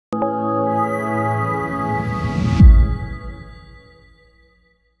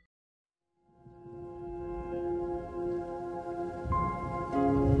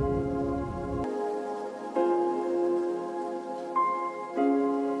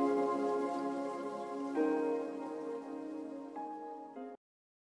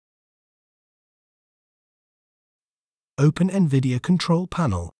open Nvidia Control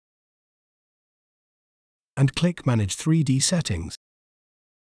panel and click Manage 3D Settings.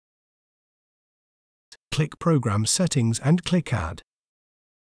 Click Program Settings and click Add.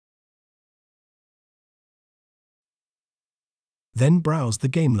 Then browse the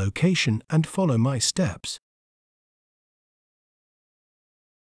game location and follow my steps.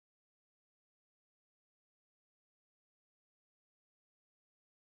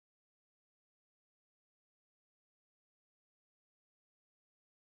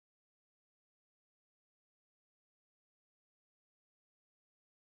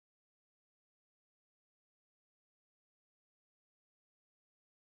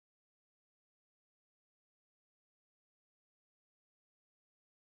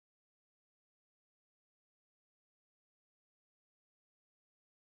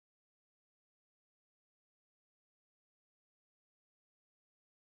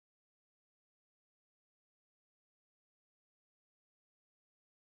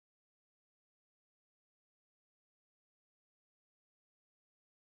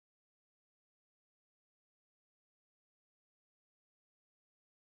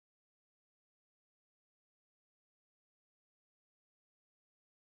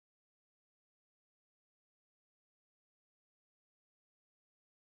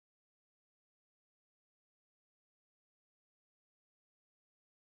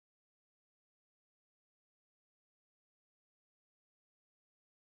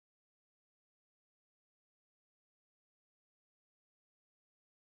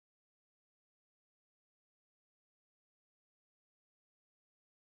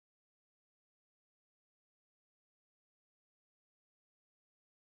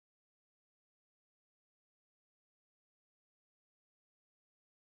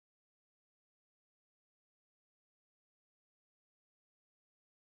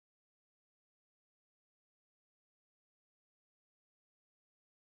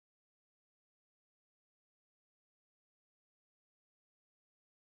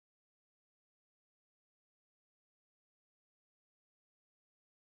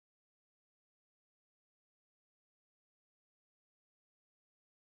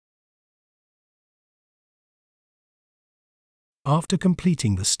 After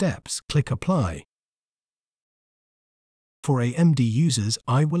completing the steps, click Apply. For AMD users,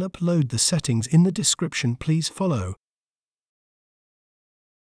 I will upload the settings in the description. Please follow.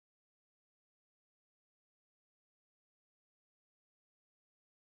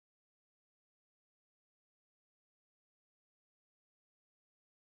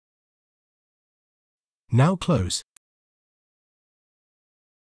 Now close.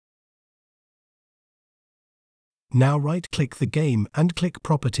 Now right-click the game and click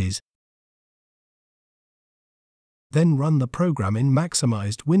Properties. Then run the program in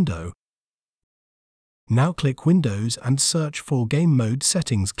maximized window. Now click Windows and search for Game Mode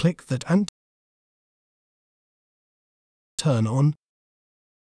Settings. Click that and turn on.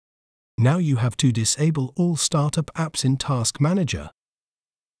 Now you have to disable all startup apps in Task Manager.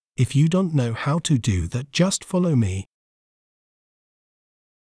 If you don't know how to do that, just follow me.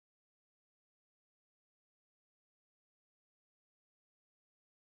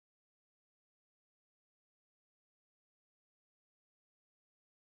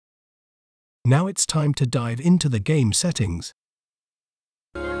 Now it's time to dive into the game settings.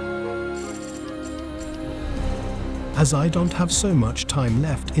 As I don't have so much time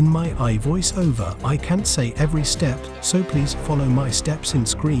left in my voiceover, I can't say every step, so please follow my steps in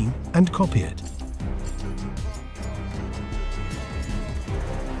screen and copy it.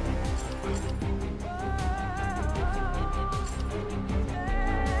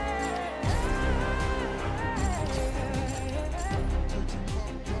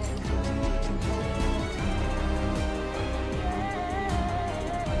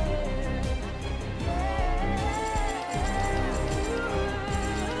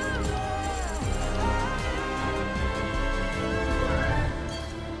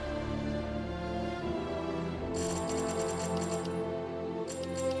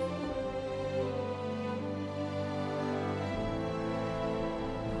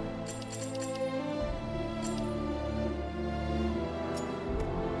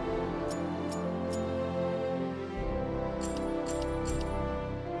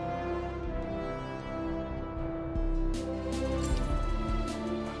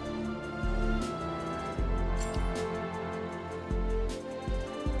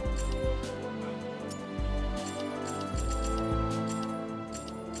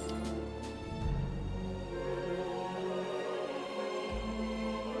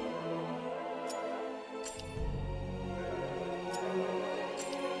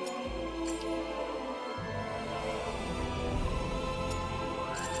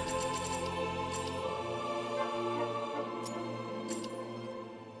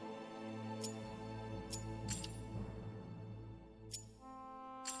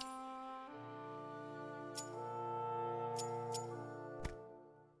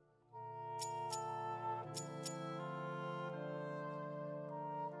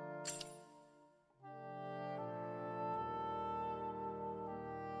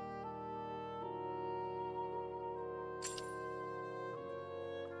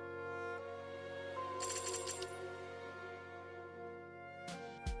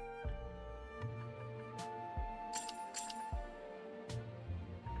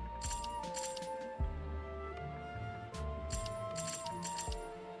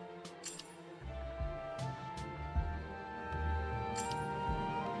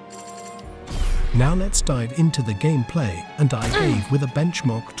 Now let's dive into the gameplay, and I gave with a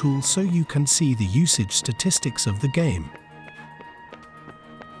benchmark tool so you can see the usage statistics of the game.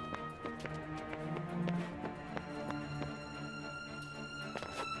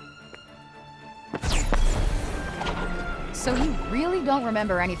 So you really don't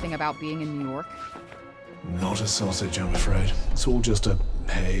remember anything about being in New York? Not a sausage, I'm afraid. It's all just a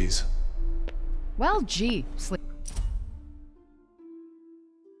haze. Well, gee, Sleeping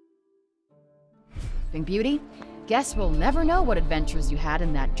Beauty, guess we'll never know what adventures you had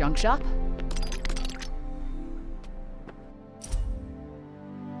in that junk shop.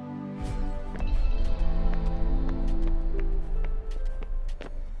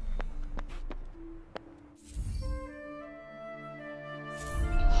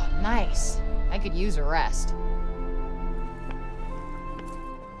 Nice. I could use a rest.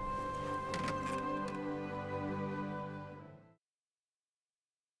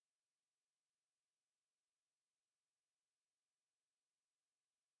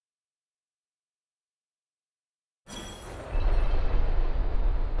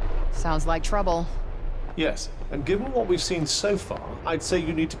 Sounds like trouble. Yes, and given what we've seen so far, I'd say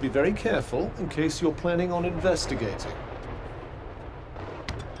you need to be very careful in case you're planning on investigating.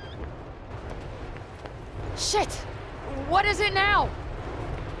 Shit! What is it now?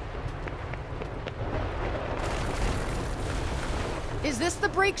 Is this the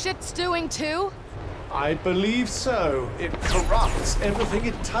break shit's doing too? I believe so. It corrupts everything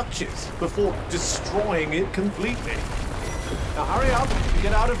it touches before destroying it completely. Now hurry up and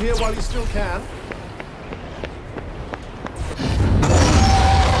get out of here while you still can.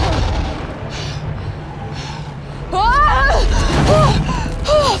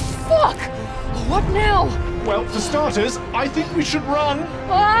 Oh, fuck! What now? Well, for starters, I think we should run.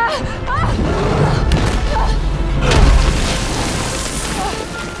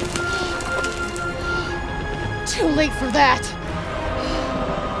 Too late for that.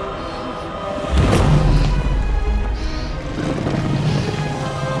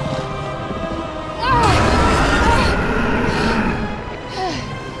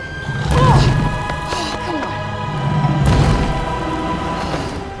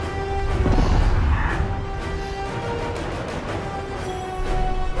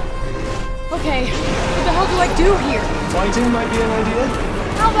 Okay, what the hell do I do here? Fighting might be an idea.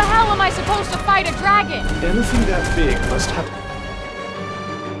 How the hell am I supposed to fight a dragon? Anything that big must have a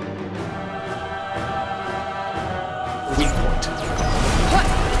weak point.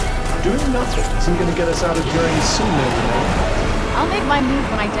 Doing nothing isn't going to get us out of here any sooner, you know. I'll make my move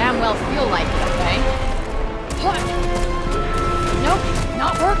when I damn well feel like it, okay? Nope,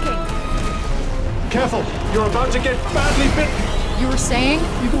 not working. Careful, you're about to get badly bitten. You were saying?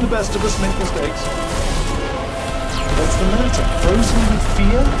 Even the best of us make mistakes. What's the matter? Frozen with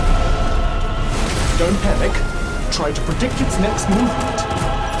fear? Don't panic. Try to predict its next movement.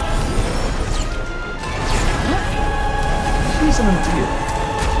 Here's an idea.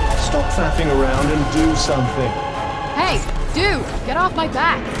 Stop faffing around and do something. Hey, dude, get off my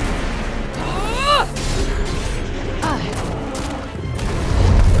back.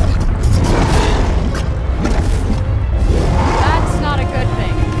 That's not a good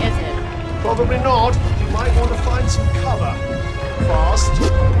thing, is it? Probably not. You might want to find some cover. Fast.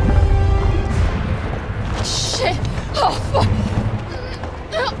 Shit! Oh, fuck!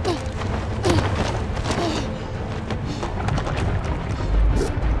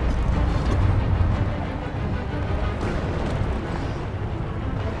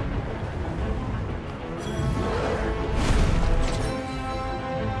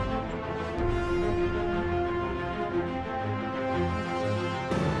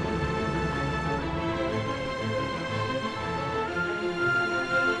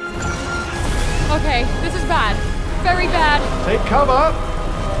 Okay, this is bad. Very bad. Take cover.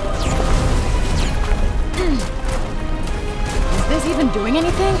 Is this even doing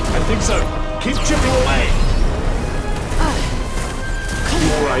anything? I think so. Keep chipping away. You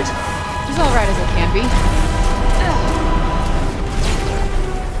all right? As all right as it can be.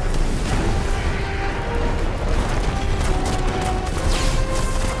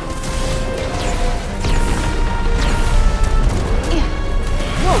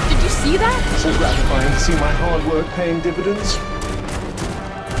 Whoa, did you see that? So gratifying to see my hard work paying dividends.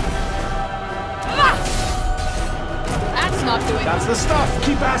 That's not doing. That's the stuff.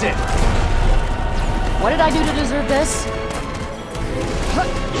 Keep at it. What did I do to deserve this?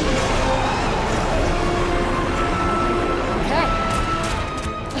 Okay.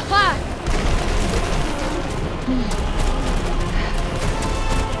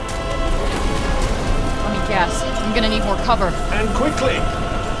 Let me guess. I'm gonna need more cover. And quickly.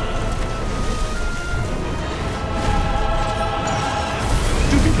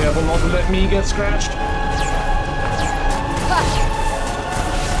 Careful not to let me get scratched.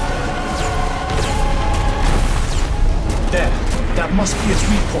 There. That must be its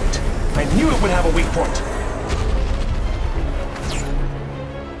weak point. I knew it would have a weak point.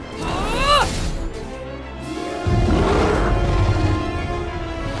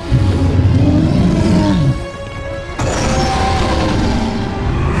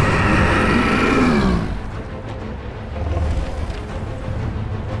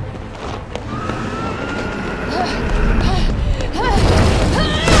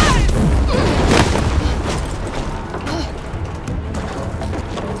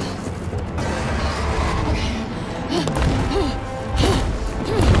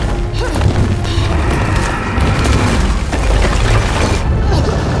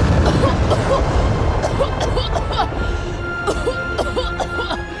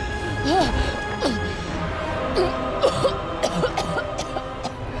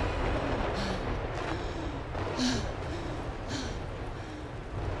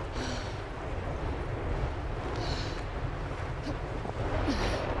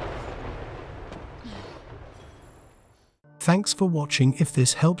 Thanks for watching. If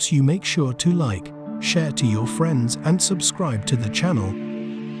this helps you, make sure to like, share to your friends and subscribe to the channel.